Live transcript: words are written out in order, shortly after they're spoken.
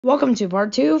Welcome to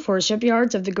part 2 for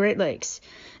Shipyards of the Great Lakes.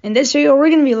 In this video, we're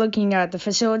going to be looking at the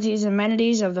facilities and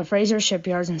amenities of the Fraser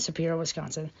Shipyards in Superior,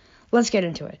 Wisconsin. Let's get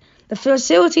into it. The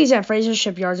facilities at Fraser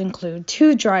Shipyards include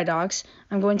 2 dry docks.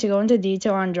 I'm going to go into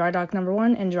detail on dry dock number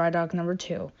 1 and dry dock number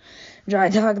 2. Dry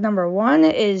dock number 1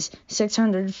 is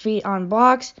 600 feet on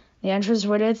blocks. The entrance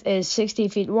width is 60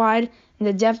 feet wide, and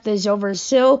the depth is over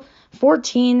sill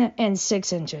 14 feet and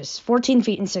 6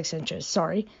 inches.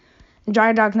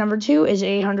 Dry dock number 2 is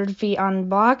 800 feet on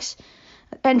blocks.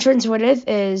 Entrance width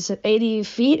is 80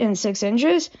 feet and 6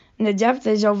 inches, and the depth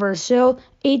is over sill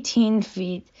 18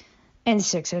 feet and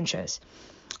 6 inches.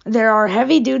 There are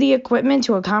heavy-duty equipment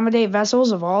to accommodate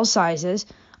vessels of all sizes,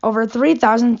 over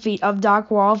 3,000 feet of dock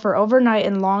wall for overnight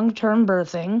and long-term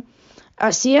berthing, a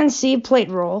CNC plate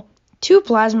roll, 2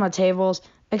 plasma tables,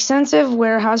 extensive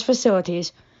warehouse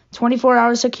facilities,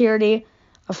 24-hour security,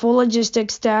 a full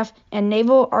logistics staff, and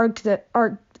naval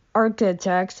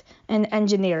architects and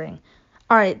engineering.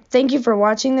 Alright, thank you for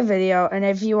watching the video, and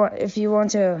if you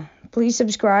want to, please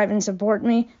subscribe and support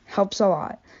me. Helps a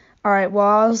lot. Alright, well,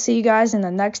 I'll see you guys in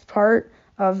the next part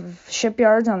of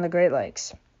Shipyards on the Great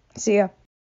Lakes. See ya.